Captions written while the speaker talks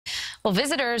Well,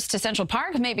 visitors to Central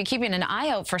Park may be keeping an eye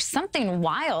out for something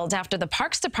wild after the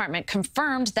Parks Department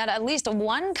confirmed that at least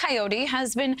one coyote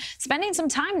has been spending some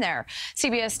time there.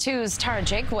 CBS 2's Tara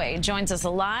Jakeway joins us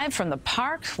live from the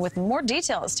park with more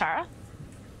details. Tara?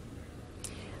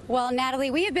 Well,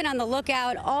 Natalie, we have been on the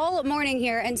lookout all morning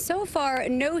here, and so far,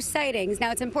 no sightings.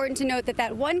 Now, it's important to note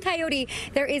that one coyote,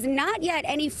 there is not yet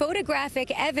any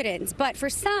photographic evidence, but for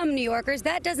some New Yorkers,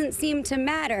 that doesn't seem to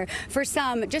matter. For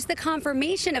some, just the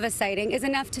confirmation of a sighting is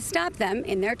enough to stop them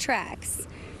in their tracks.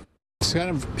 It's kind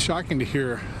of shocking to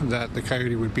hear that the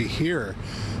coyote would be here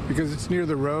because it's near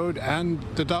the road and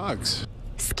the dogs.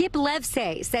 Skip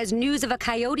Levsey says news of a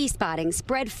coyote spotting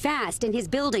spread fast in his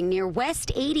building near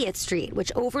West 80th Street,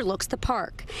 which overlooks the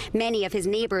park. Many of his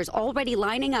neighbors already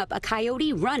lining up a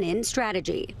coyote run-in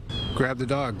strategy. Grab the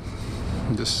dog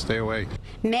and just stay away.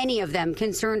 Many of them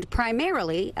concerned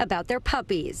primarily about their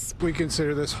puppies. We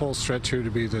consider this whole stretch here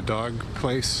to be the dog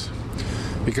place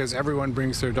because everyone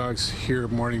brings their dogs here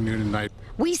morning, noon, and night.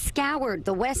 We scoured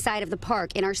the west side of the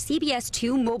park in our CBS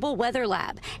 2 mobile weather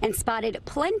lab and spotted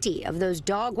plenty of those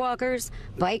dog walkers,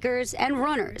 bikers, and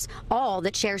runners, all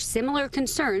that share similar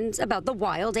concerns about the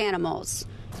wild animals.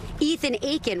 Ethan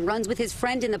Aiken runs with his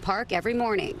friend in the park every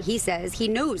morning. He says he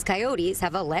knows coyotes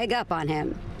have a leg up on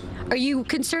him. Are you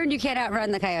concerned you can't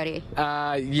outrun the coyote?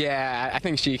 Yeah, I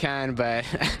think she can, but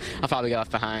I'll probably get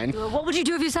left behind. What would you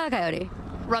do if you saw a coyote?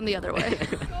 Run the other way.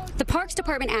 The Parks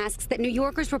Department asks that New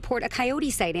Yorkers report a coyote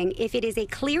sighting if it is a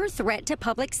clear threat to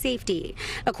public safety.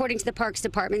 According to the Parks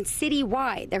Department,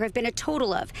 citywide, there have been a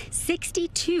total of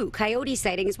 62 coyote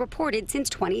sightings reported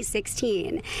since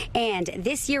 2016. And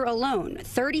this year alone,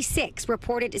 36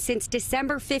 reported since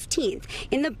December 15th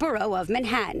in the borough of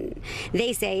Manhattan.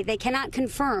 They say they cannot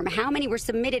confirm how many were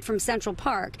submitted from Central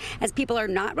Park, as people are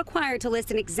not required to list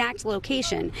an exact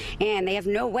location, and they have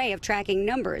no way of tracking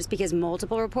numbers because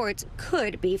multiple reports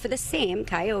could be for the same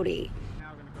coyote.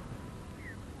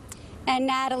 And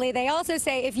Natalie, they also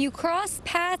say if you cross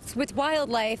paths with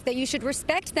wildlife that you should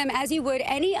respect them as you would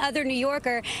any other New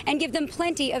Yorker and give them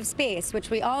plenty of space, which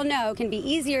we all know can be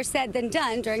easier said than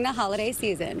done during the holiday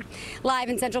season. Live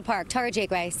in Central Park, Tara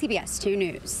Jakeway, CBS 2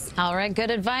 News. All right, good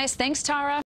advice. Thanks, Tara.